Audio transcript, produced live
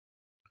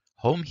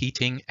Home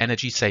Heating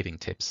Energy Saving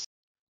Tips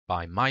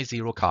by My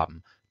Zero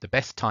Carbon. The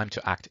best time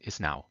to act is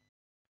now.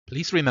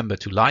 Please remember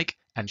to like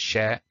and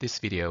share this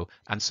video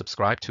and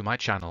subscribe to my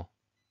channel.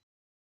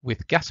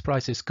 With gas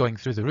prices going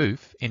through the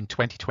roof in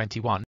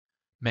 2021,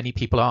 many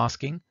people are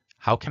asking,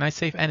 how can I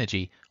save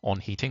energy on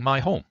heating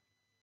my home?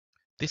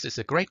 This is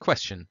a great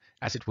question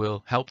as it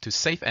will help to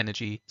save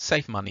energy,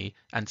 save money,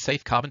 and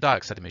save carbon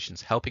dioxide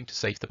emissions, helping to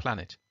save the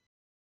planet.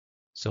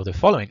 So the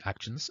following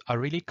actions are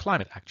really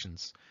climate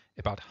actions.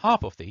 About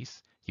half of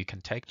these you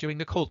can take during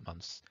the cold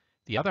months.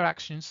 The other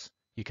actions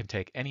you can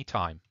take any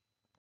time.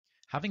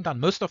 Having done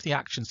most of the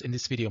actions in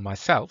this video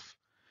myself,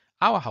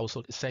 our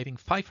household is saving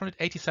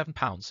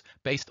 £587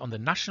 based on the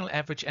national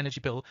average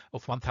energy bill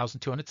of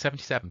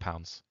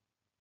 £1,277.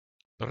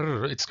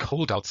 It's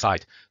cold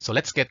outside, so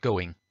let's get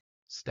going.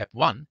 Step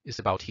 1 is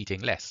about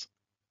heating less.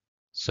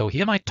 So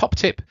here my top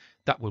tip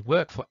that will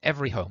work for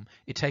every home.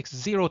 It takes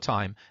zero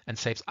time and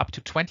saves up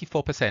to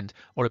 24%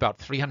 or about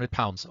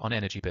 £300 on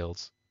energy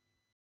bills.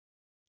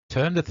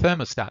 Turn the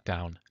thermostat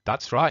down.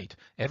 That's right,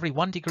 every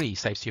 1 degree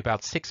saves you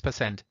about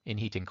 6% in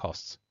heating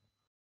costs.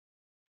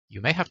 You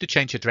may have to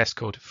change your dress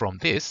code from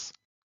this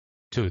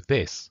to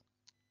this.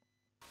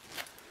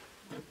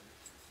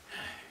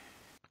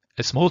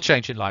 A small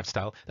change in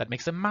lifestyle that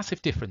makes a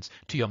massive difference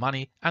to your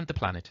money and the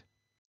planet.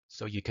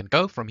 So you can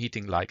go from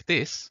heating like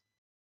this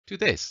to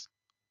this.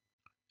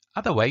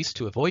 Other ways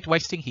to avoid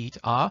wasting heat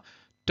are: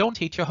 don't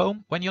heat your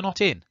home when you're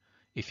not in.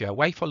 If you're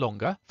away for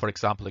longer, for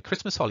example a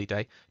Christmas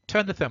holiday,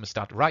 turn the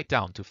thermostat right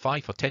down to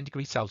 5 or 10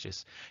 degrees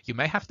Celsius. You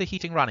may have the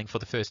heating running for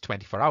the first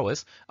 24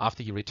 hours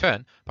after you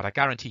return, but I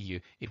guarantee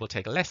you it will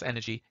take less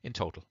energy in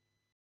total.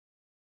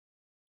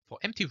 For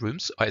empty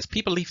rooms or as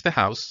people leave the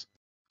house,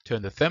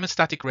 turn the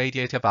thermostatic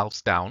radiator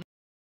valves down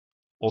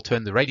or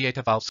turn the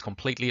radiator valves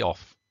completely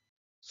off,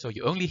 so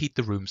you only heat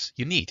the rooms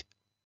you need.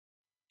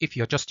 If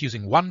you're just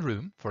using one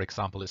room, for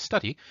example a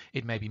study,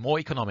 it may be more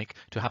economic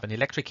to have an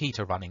electric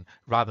heater running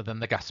rather than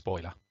the gas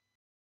boiler.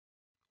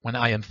 When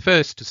I am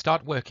first to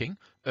start working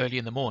early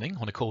in the morning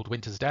on a cold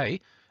winter's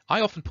day, I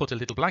often put a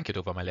little blanket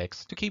over my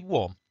legs to keep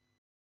warm.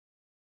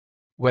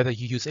 Whether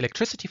you use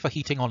electricity for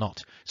heating or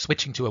not,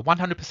 switching to a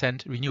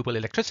 100% renewable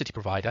electricity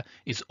provider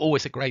is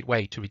always a great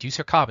way to reduce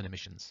your carbon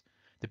emissions.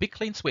 The Big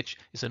Clean Switch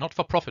is a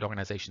not-for-profit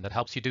organization that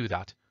helps you do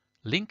that.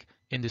 Link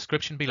in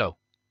description below.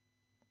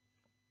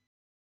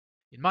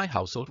 In my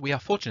household, we are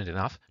fortunate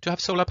enough to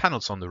have solar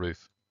panels on the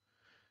roof.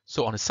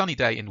 So on a sunny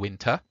day in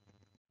winter,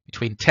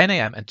 between 10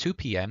 AM and 2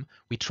 PM,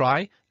 we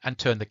try and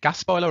turn the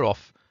gas boiler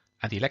off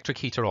and the electric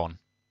heater on.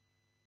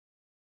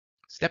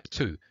 Step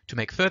 2. To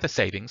make further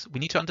savings, we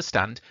need to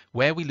understand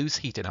where we lose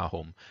heat in our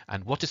home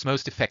and what is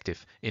most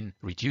effective in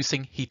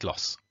reducing heat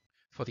loss.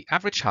 For the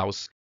average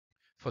house,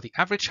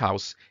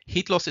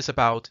 heat loss is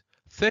about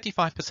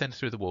 35%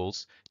 through the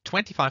walls,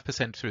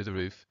 25% through the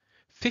roof,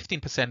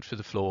 15% through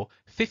the floor,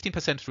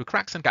 15% through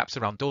cracks and gaps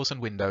around doors and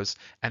windows,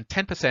 and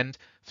 10%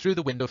 through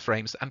the window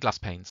frames and glass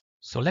panes.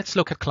 So let's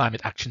look at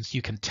climate actions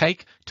you can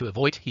take to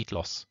avoid heat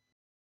loss.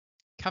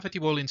 Cavity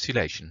wall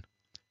insulation.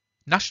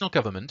 National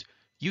government,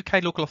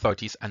 UK local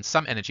authorities and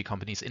some energy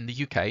companies in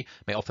the UK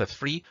may offer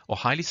free or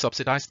highly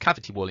subsidised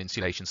cavity wall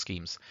insulation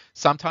schemes.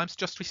 Sometimes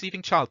just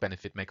receiving child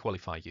benefit may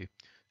qualify you.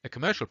 A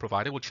commercial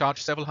provider will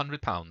charge several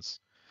 £100s.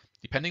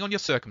 Depending on your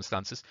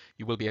circumstances,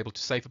 you will be able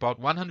to save about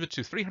 £100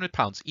 to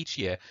 £300 each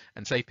year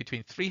and save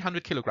between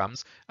 300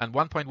 kilograms and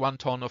 1.1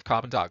 tonne of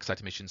carbon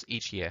dioxide emissions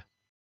each year.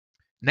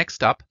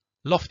 Next up,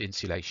 loft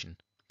insulation.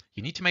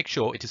 You need to make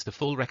sure it is the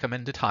full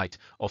recommended height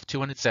of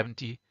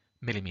 270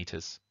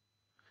 millimeters.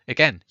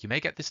 Again, you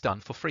may get this done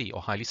for free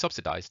or highly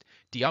subsidized.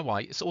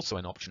 DIY is also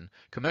an option.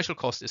 Commercial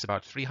cost is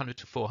about £300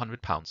 to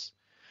 £400.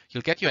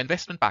 You'll get your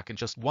investment back in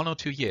just 1 or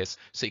 2 years,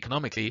 so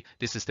economically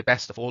this is the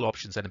best of all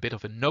options and a bit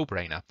of a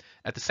no-brainer.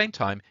 At the same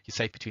time, you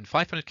save between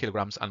 500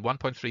 kilograms and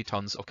 1.3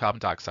 tons of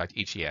carbon dioxide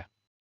each year.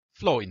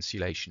 Floor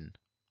insulation.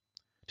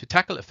 To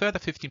tackle a further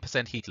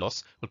 15% heat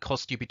loss will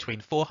cost you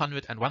between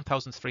 £400 and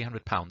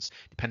 £1,300,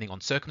 depending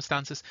on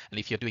circumstances and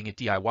if you're doing a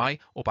DIY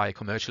or by a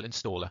commercial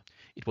installer.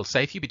 It will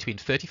save you between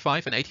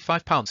 £35 and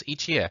 £85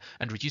 each year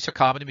and reduce your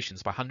carbon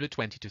emissions by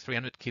 120 to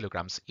 300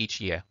 kilograms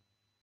each year.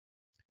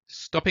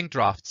 Stopping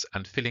draughts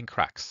and filling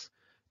cracks.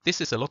 This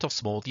is a lot of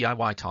small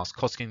DIY tasks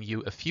costing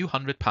you a few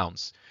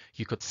 £100s.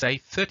 You could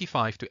save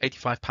 £35 to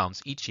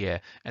 £85 each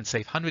year and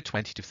save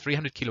 120 to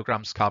 300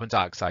 kilograms carbon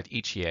dioxide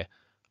each year.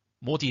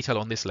 More detail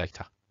on this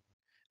later.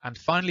 And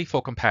finally,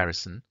 for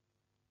comparison,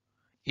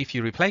 if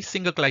you replace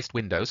single glazed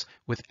windows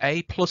with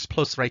A++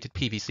 rated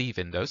PVC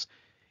windows,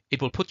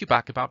 it will put you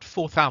back about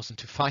 £4,000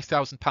 to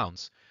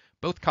 £5,000.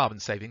 Both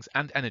carbon savings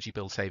and energy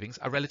bill savings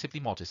are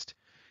relatively modest.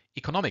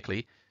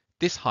 Economically,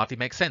 this hardly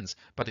makes sense,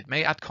 but it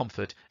may add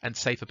comfort and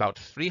save about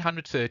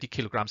 330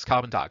 kilograms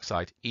carbon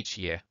dioxide each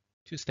year.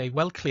 To stay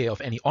well clear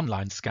of any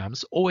online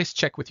scams, always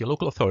check with your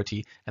local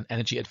authority and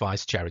energy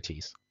advised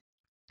charities.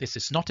 This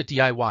is not a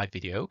DIY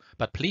video,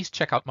 but please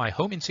check out my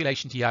home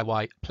insulation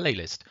DIY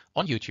playlist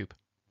on YouTube.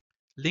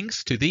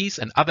 Links to these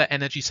and other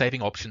energy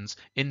saving options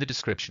in the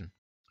description.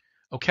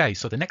 Okay,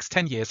 so the next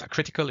 10 years are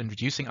critical in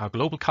reducing our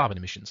global carbon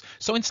emissions.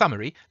 So in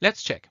summary,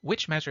 let's check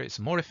which measure is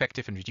more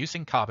effective in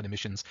reducing carbon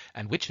emissions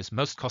and which is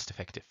most cost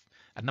effective.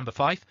 At number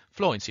 5,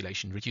 floor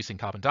insulation, reducing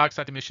carbon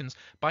dioxide emissions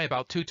by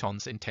about 2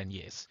 tons in 10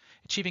 years.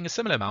 Achieving a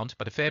similar amount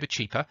but a fair bit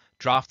cheaper,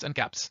 draughts and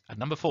gaps at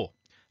number 4.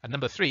 At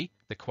number 3,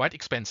 the quite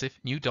expensive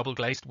new double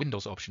glazed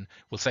windows option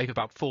will save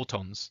about 4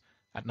 tons.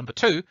 At number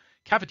 2,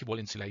 cavity wall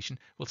insulation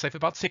will save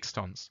about 6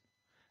 tons.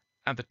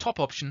 And the top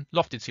option,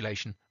 loft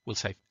insulation, will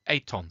save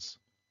 8 tons.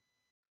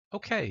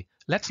 Okay,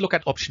 let's look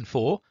at option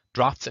 4,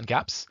 draughts and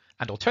gaps,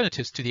 and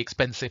alternatives to the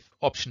expensive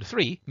option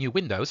 3, new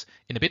windows,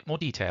 in a bit more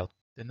detail.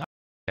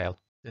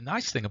 The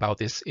nice thing about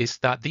this is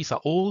that these are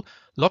all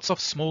lots of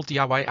small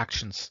DIY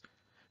actions.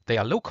 They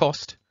are low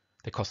cost,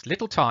 they cost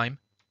little time,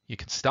 you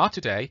can start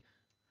today.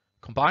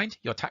 Combined,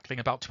 you're tackling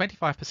about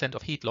 25%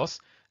 of heat loss,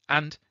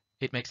 and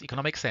it makes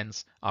economic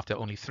sense after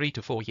only 3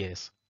 to 4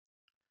 years.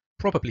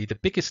 Probably the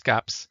biggest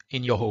gaps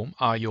in your home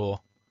are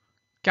your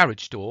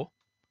garage door,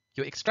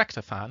 your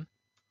extractor fan,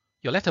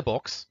 your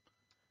letterbox,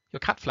 your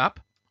cat flap,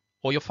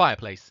 or your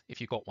fireplace if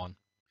you got one.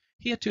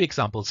 Here are 2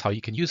 examples how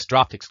you can use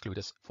draft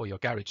excluders for your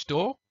garage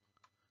door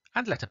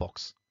and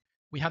letterbox.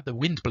 We had the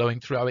wind blowing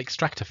through our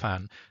extractor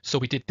fan, so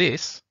we did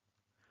this,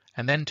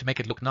 and then to make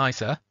it look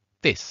nicer,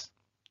 this.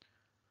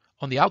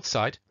 On the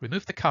outside,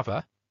 remove the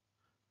cover.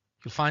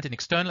 You'll find an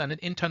external and an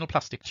internal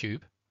plastic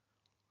tube.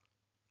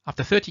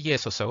 After 30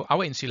 years or so,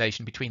 our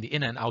insulation between the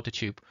inner and outer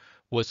tube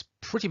was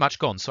pretty much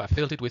gone, so I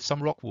filled it with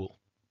some rock wool.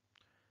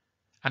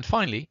 And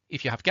finally,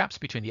 if you have gaps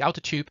between the outer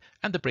tube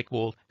and the brick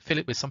wall, fill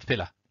it with some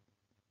filler.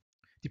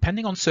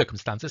 Depending on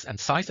circumstances and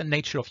size and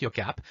nature of your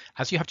gap,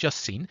 as you have just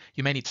seen,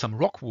 you may need some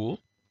rock wool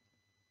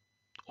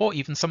or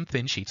even some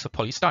thin sheets of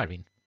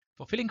polystyrene.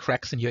 For filling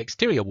cracks in your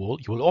exterior wall,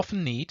 you will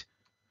often need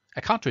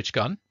a cartridge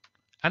gun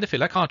and a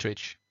filler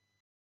cartridge.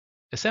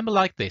 Assemble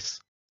like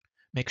this.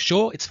 Make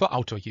sure it's for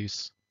outdoor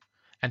use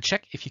and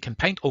check if you can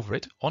paint over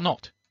it or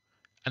not,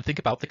 and think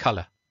about the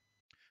color.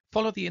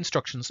 Follow the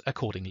instructions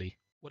accordingly.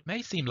 What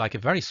may seem like a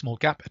very small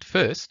gap at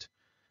first,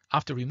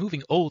 after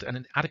removing old and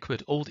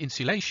inadequate old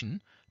insulation,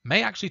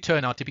 may actually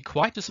turn out to be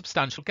quite a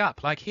substantial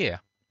gap, like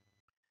here.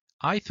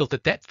 I filled the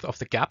depth of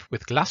the gap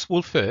with glass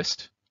wool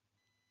first,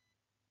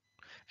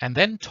 and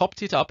then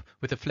topped it up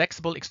with a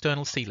flexible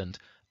external sealant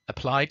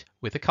applied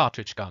with a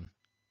cartridge gun.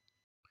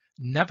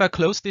 Never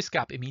close this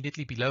gap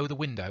immediately below the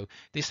window.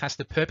 This has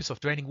the purpose of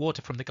draining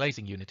water from the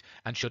glazing unit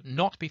and should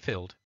not be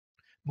filled.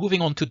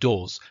 Moving on to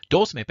doors.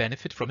 Doors may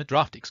benefit from a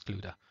draft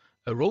excluder.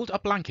 A rolled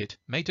up blanket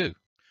may do.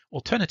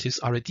 Alternatives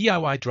are a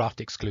DIY draft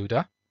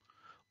excluder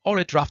or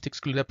a draft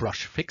excluder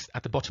brush fixed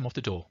at the bottom of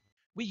the door.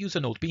 We use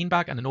an old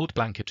beanbag and an old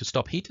blanket to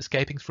stop heat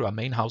escaping through our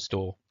main house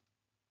door.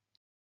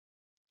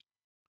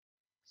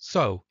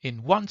 So,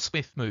 in one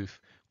swift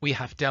move, we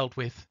have dealt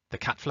with the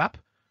cat flap,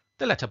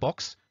 the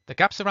letterbox, the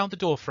gaps around the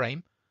door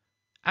frame,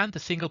 and the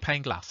single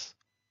pane glass.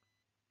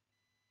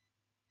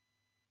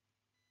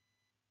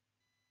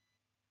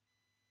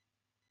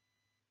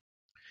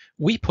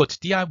 We put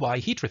DIY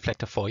heat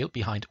reflector foil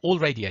behind all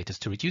radiators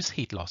to reduce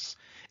heat loss.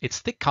 It's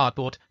thick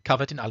cardboard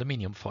covered in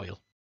aluminium foil.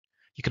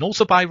 You can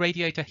also buy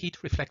radiator heat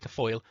reflector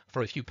foil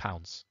for a few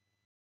pounds.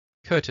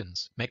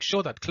 Curtains. Make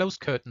sure that closed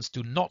curtains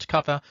do not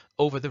cover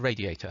over the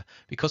radiator,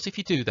 because if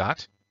you do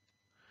that,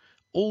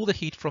 all the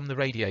heat from the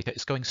radiator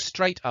is going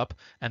straight up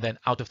and then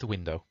out of the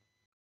window.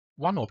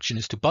 One option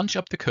is to bunch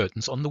up the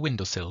curtains on the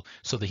windowsill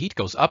so the heat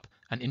goes up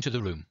and into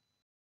the room.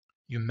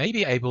 You may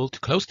be able to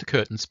close the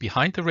curtains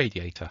behind the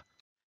radiator.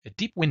 A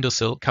deep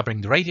windowsill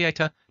covering the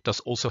radiator does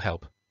also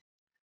help.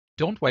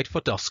 Don't wait for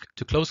dusk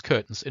to close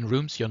curtains in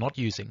rooms you're not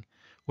using.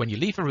 When you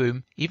leave a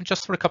room, even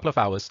just for a couple of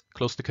hours,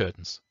 close the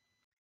curtains.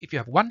 If you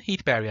have one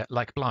heat barrier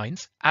like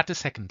blinds, add a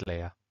second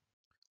layer.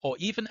 Or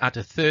even add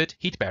a third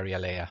heat barrier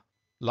layer,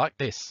 like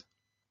this.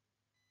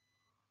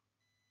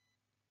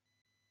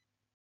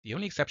 The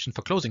only exception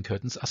for closing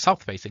curtains are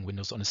south-facing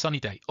windows on a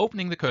sunny day.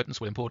 Opening the curtains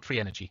will import free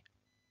energy.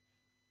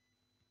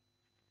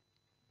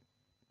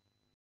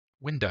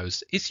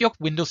 Windows. Is your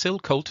windowsill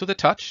cold to the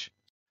touch?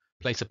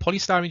 Place a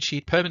polystyrene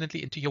sheet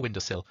permanently into your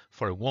windowsill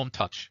for a warm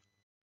touch.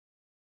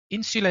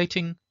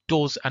 Insulating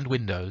doors and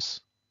windows.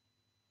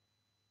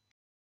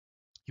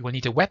 You will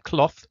need a wet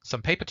cloth,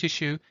 some paper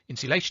tissue,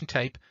 insulation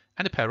tape,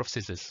 and a pair of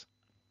scissors.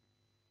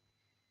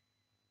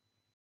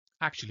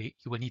 Actually,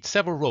 you will need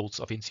several rolls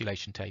of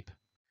insulation tape.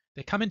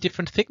 They come in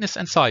different thickness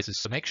and sizes,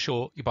 so make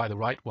sure you buy the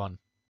right one.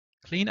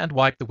 Clean and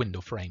wipe the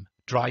window frame.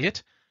 Dry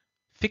it.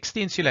 Fix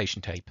the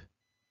insulation tape.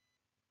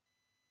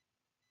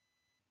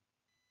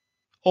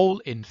 All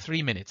in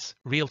 3 minutes,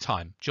 real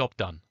time, job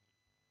done.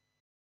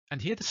 And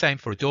here the same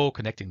for a door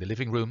connecting the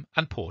living room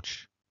and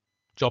porch.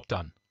 Job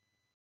done.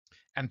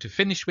 And to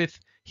finish with,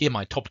 here are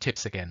my top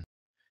tips again.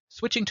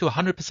 Switching to a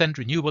 100%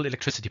 renewable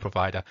electricity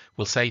provider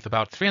will save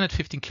about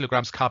 315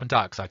 kilograms carbon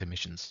dioxide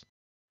emissions.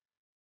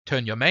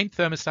 Turn your main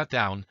thermostat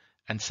down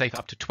and save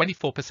up to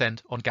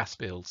 24% on gas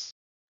bills.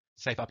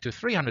 Save up to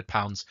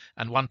 £300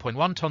 and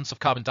 1.1 tons of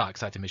carbon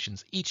dioxide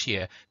emissions each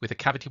year with a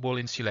cavity wall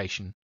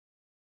insulation.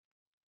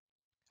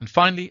 And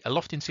finally, a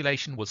loft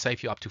insulation will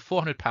save you up to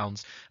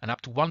 £400 and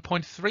up to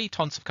 1.3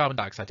 tonnes of carbon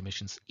dioxide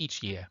emissions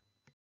each year.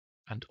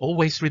 And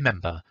always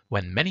remember,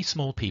 when many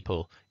small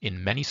people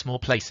in many small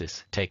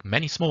places take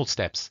many small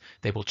steps,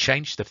 they will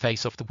change the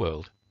face of the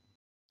world.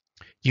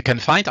 You can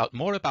find out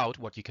more about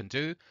what you can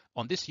do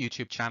on this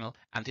YouTube channel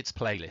and its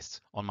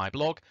playlists on my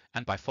blog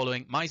and by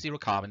following My Zero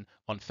Carbon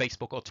on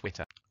Facebook or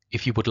Twitter.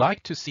 If you would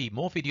like to see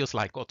more videos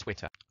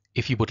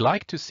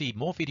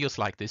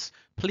like this,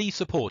 please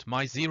support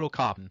My Zero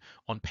Carbon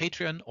on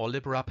Patreon or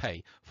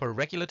Liberapay for a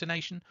regular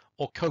donation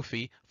or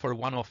Ko-fi for a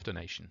one-off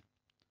donation.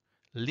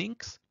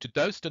 Links to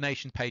those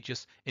donation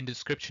pages in the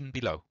description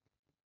below.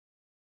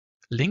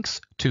 Links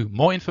to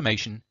more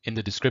information in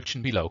the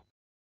description below.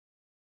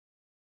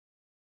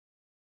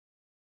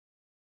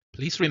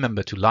 Please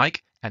remember to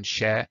like and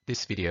share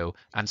this video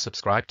and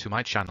subscribe to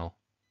my channel.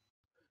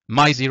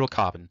 My Zero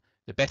Carbon.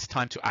 The best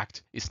time to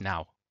act is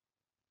now.